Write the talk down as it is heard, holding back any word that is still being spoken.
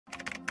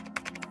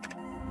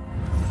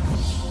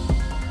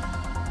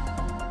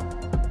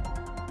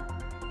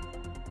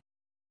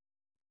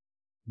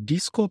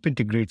Descope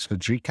integrates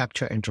with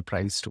reCAPTCHA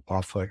Enterprise to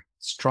offer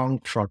strong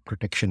fraud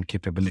protection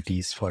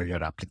capabilities for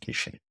your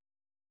application.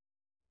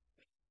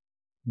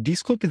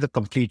 Descope is a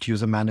complete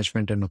user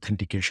management and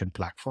authentication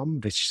platform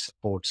which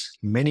supports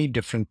many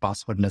different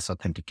passwordless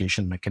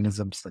authentication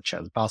mechanisms such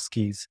as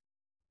passkeys,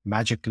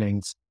 magic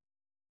links,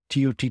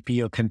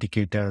 TOTP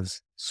authenticators,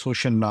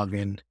 social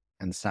login,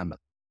 and SAML.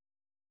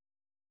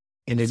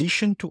 In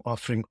addition to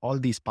offering all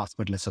these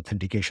passwordless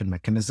authentication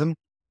mechanisms,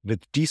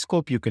 with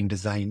Descope you can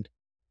design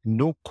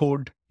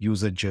no-code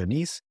user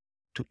journeys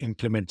to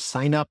implement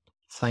sign-up,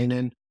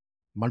 sign-in,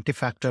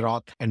 multi-factor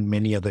auth, and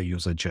many other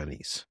user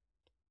journeys.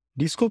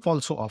 Descope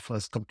also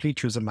offers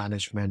complete user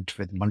management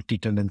with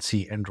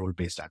multi-tenancy and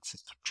role-based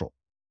access control.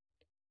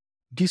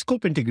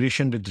 Descope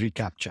integration with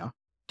reCAPTCHA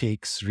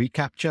takes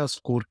reCAPTCHA's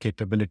core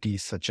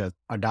capabilities such as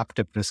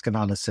adaptive risk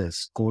analysis,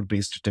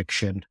 score-based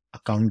detection,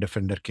 account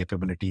defender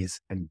capabilities,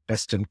 and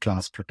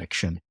best-in-class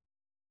protection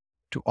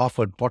to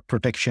offer bot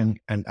protection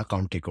and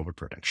account takeover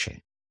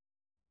protection.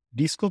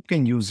 Descope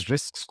can use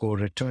risk score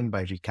returned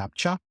by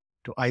reCAPTCHA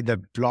to either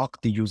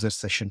block the user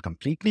session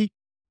completely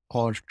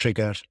or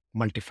trigger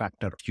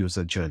multi-factor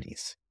user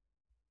journeys.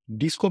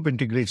 Descope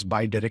integrates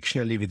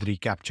bidirectionally with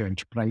reCAPTCHA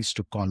Enterprise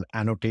to call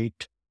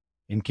annotate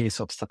in case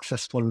of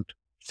successful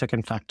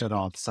second factor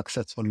auth,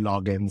 successful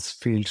logins,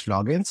 failed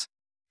logins,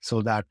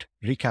 so that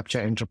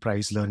reCAPTCHA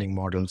Enterprise learning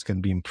models can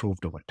be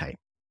improved over time.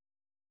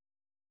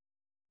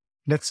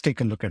 Let's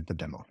take a look at the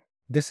demo.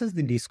 This is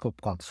the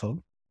Descope console,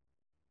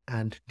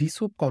 and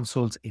Descope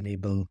consoles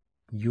enable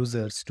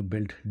users to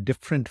build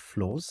different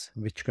flows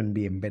which can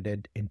be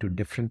embedded into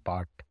different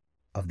parts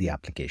of the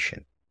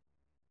application.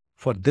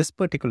 For this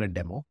particular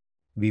demo,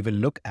 we will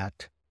look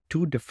at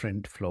two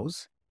different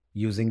flows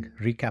using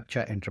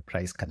reCAPTCHA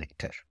Enterprise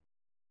Connector.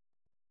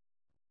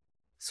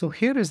 So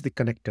here is the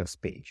connectors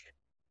page.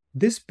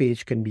 This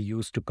page can be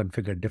used to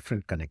configure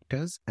different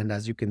connectors, and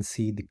as you can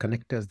see, the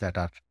connectors that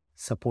are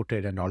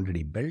supported and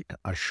already built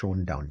are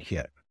shown down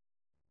here.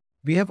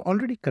 We have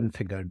already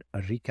configured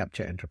a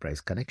reCAPTCHA Enterprise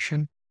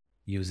connection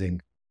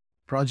using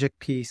project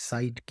key,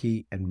 site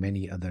key, and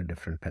many other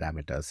different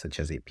parameters such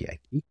as API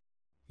key.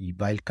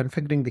 While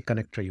configuring the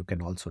connector, you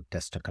can also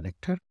test a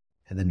connector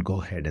and then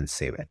go ahead and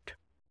save it.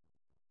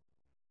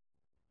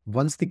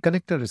 Once the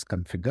connector is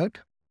configured,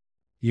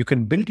 you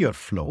can build your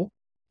flow,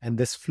 and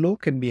this flow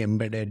can be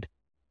embedded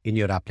in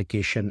your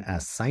application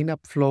as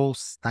sign-up flow,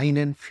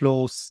 sign-in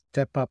flow,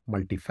 step-up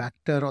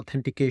multi-factor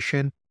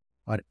authentication,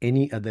 or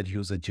any other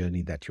user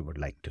journey that you would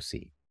like to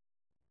see.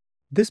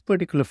 This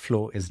particular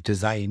flow is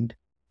designed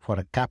for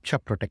a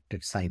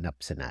CAPTCHA-protected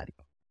sign-up scenario.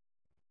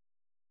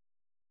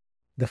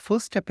 The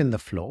first step in the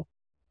flow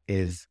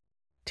is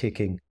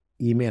taking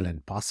email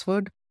and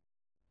password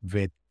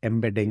with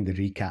embedding the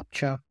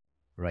reCAPTCHA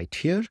right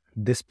here.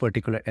 This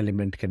particular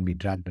element can be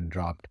dragged and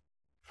dropped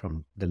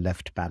from the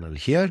left panel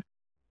here,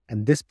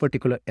 and this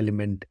particular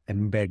element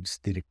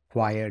embeds the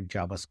required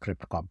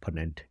JavaScript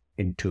component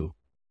into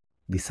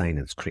the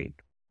sign-in screen.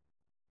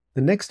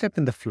 The next step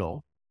in the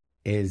flow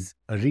is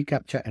a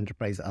reCAPTCHA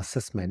Enterprise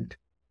assessment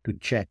to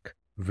check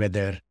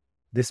whether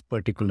this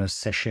particular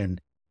session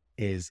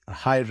is a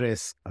high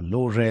risk, a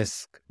low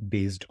risk,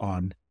 based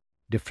on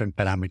different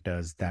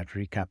parameters that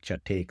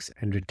reCAPTCHA takes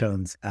and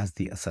returns as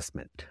the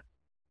assessment.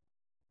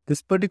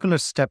 This particular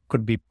step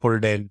could be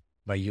pulled in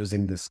by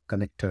using this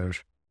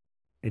connector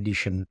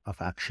addition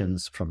of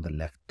actions from the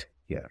left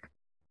here.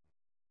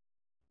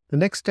 The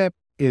next step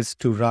is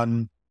to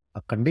run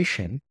a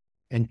condition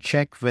and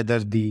check whether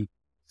the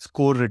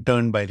score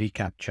returned by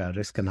reCAPTCHA,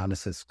 risk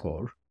analysis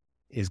score,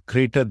 is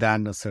greater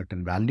than a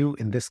certain value.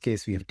 In this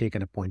case, we have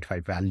taken a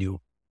 0.5 value.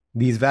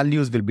 These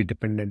values will be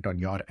dependent on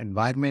your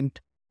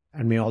environment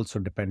and may also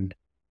depend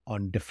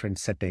on different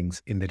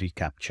settings in the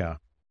reCAPTCHA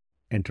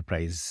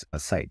Enterprise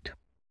site.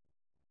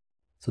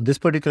 So this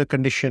particular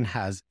condition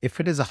has, if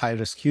it is a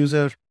high-risk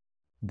user,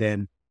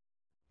 then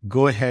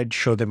go ahead,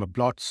 show them a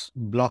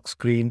block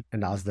screen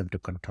and ask them to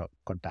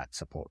contact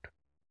support.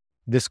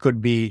 This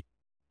could be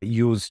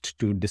used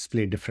to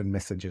display different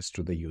messages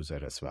to the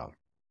user as well.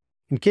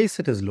 In case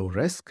it is low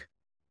risk,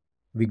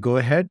 we go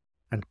ahead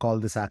and call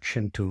this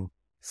action to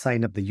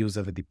sign up the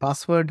user with the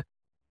password.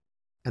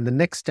 And the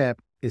next step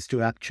is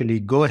to actually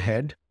go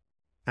ahead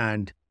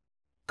and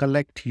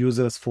collect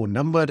user's phone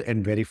number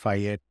and verify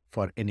it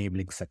for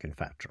enabling second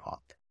factor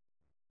auth.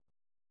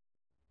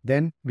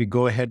 Then we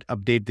go ahead,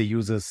 update the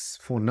user's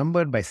phone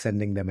number by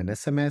sending them an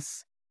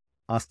SMS,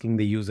 asking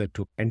the user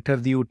to enter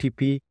the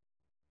OTP,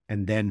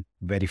 and then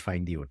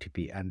verifying the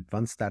OTP. And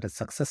once that is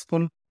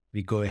successful,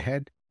 we go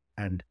ahead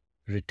and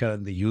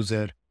return the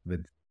user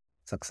with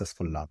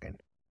successful login.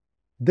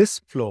 This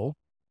flow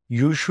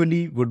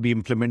usually would be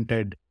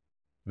implemented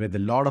with a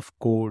lot of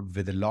code,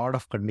 with a lot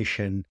of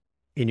condition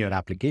in your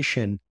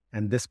application,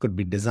 and this could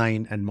be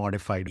designed and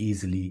modified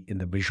easily in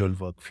the visual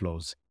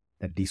workflows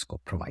that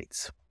Descope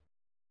provides.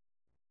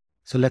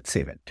 So let's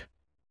save it.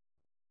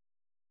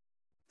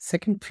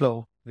 Second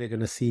flow we're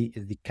going to see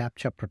is the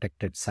CAPTCHA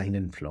protected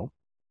sign-in flow.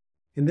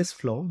 In this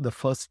flow, the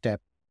first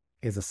step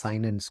is a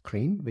sign-in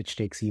screen, which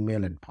takes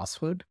email and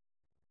password,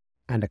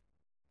 and a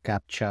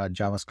CAPTCHA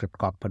JavaScript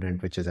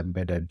component, which is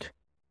embedded.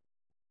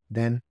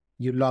 Then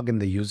you log in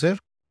the user.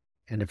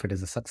 And if it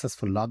is a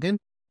successful login,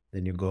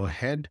 then you go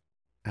ahead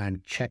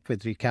and check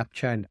with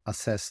reCAPTCHA and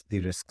assess the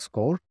risk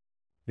score,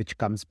 which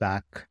comes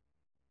back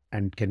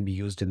and can be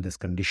used in this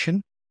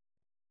condition.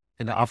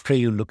 And after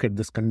you look at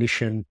this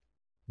condition,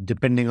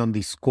 depending on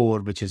the score,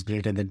 which is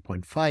greater than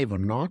 0.5 or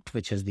not,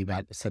 which is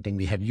the setting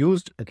we have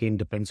used, again,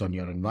 depends on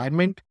your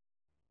environment.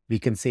 We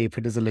can say if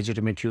it is a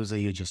legitimate user,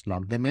 you just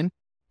log them in.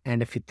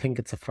 And if you think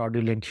it's a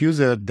fraudulent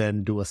user,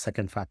 then do a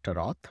second factor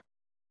auth.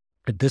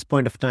 At this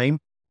point of time,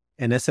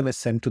 an SMS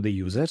sent to the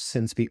user.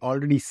 Since we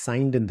already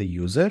signed in the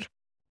user,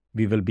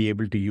 we will be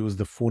able to use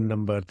the phone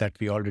number that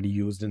we already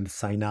used in the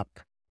sign up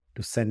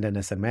to send an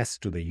SMS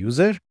to the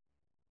user,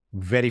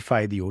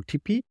 verify the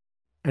OTP.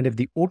 And if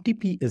the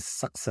OTP is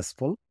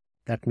successful,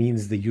 that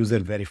means the user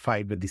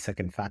verified with the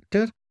second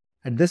factor.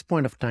 At this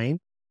point of time,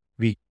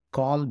 we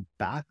call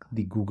back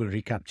the Google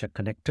reCAPTCHA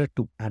connector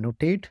to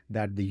annotate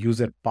that the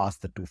user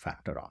passed the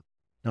two-factor auth.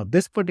 Now,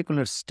 this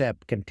particular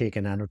step can take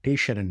an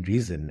annotation and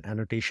reason.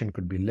 Annotation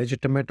could be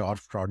legitimate or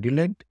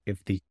fraudulent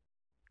if the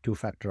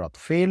two-factor auth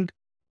failed.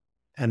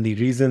 And the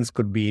reasons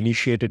could be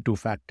initiated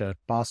two-factor,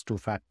 passed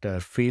two-factor,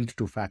 failed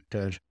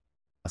two-factor,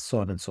 so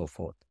on and so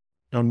forth.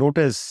 Now,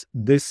 notice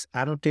this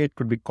annotate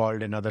could be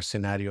called in other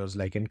scenarios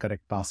like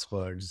incorrect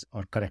passwords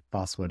or correct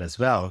password as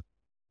well.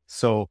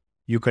 So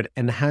you could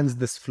enhance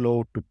this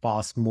flow to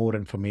pass more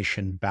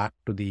information back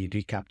to the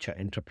reCAPTCHA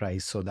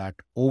enterprise so that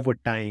over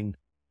time,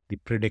 the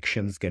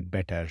predictions get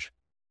better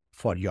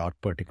for your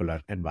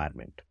particular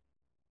environment.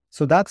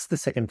 So that's the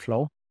second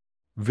flow.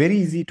 Very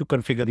easy to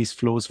configure these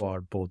flows for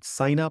both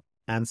sign up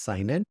and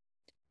sign in.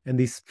 And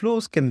these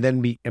flows can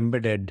then be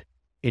embedded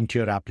into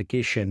your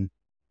application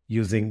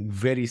using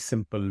very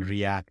simple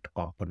React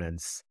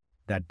components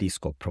that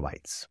Descope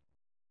provides.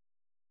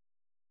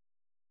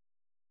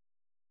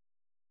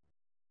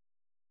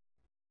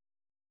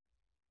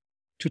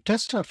 To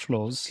test our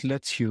flows,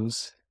 let's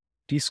use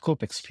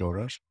Descope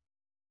Explorer.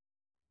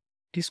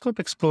 Descope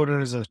Explorer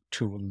is a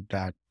tool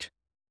that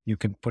you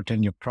can put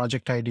in your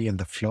project ID in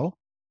the flow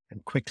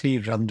and quickly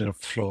run the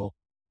flow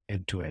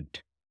end to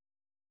end.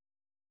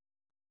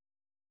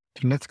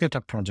 So let's get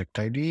a project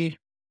ID.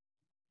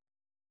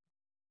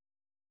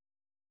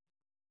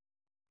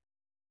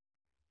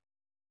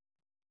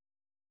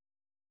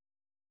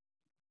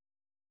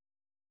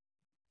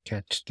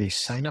 Get the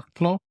sign up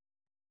flow.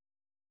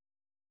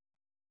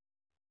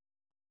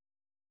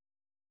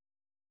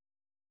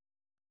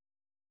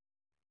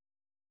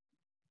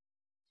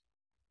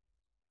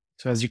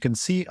 So as you can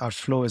see, our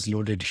flow is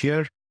loaded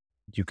here.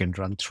 You can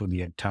run through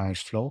the entire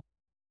flow.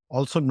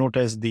 Also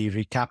notice the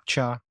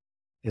reCAPTCHA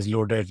is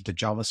loaded. The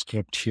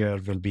JavaScript here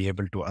will be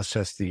able to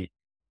assess the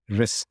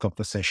risk of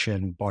the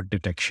session, bot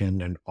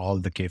detection, and all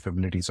the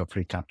capabilities of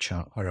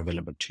reCAPTCHA are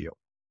available to you.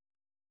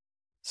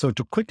 So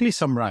to quickly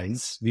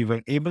summarize, we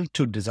were able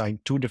to design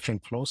two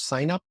different flows,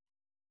 sign up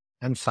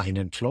and sign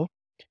in flow.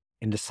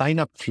 In the sign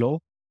up flow,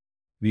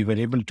 we were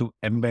able to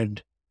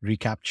embed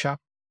reCAPTCHA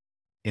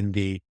in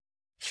the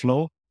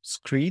flow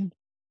screen,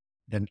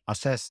 then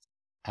assess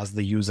as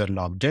the user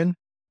logged in.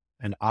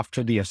 And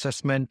after the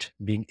assessment,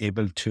 being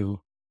able to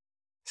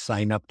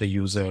sign up the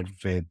user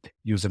with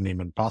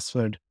username and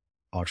password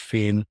or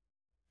fail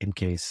in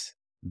case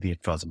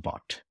it was a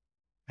bot.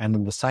 And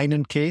in the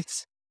sign-in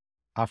case,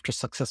 after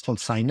successful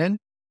sign-in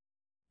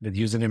with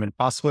username and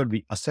password,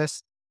 we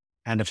assess.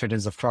 And if it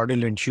is a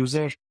fraudulent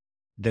user,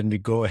 then we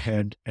go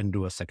ahead and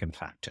do a second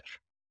factor.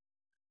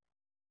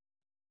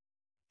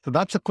 So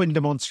that's a quick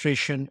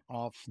demonstration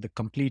of the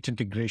complete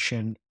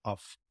integration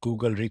of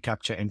Google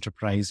reCAPTCHA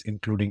Enterprise,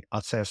 including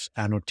assess,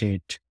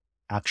 annotate,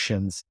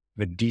 actions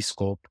with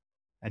Descope.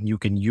 And you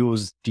can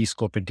use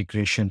Descope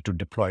integration to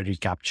deploy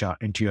reCAPTCHA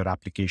into your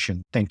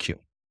application. Thank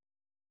you.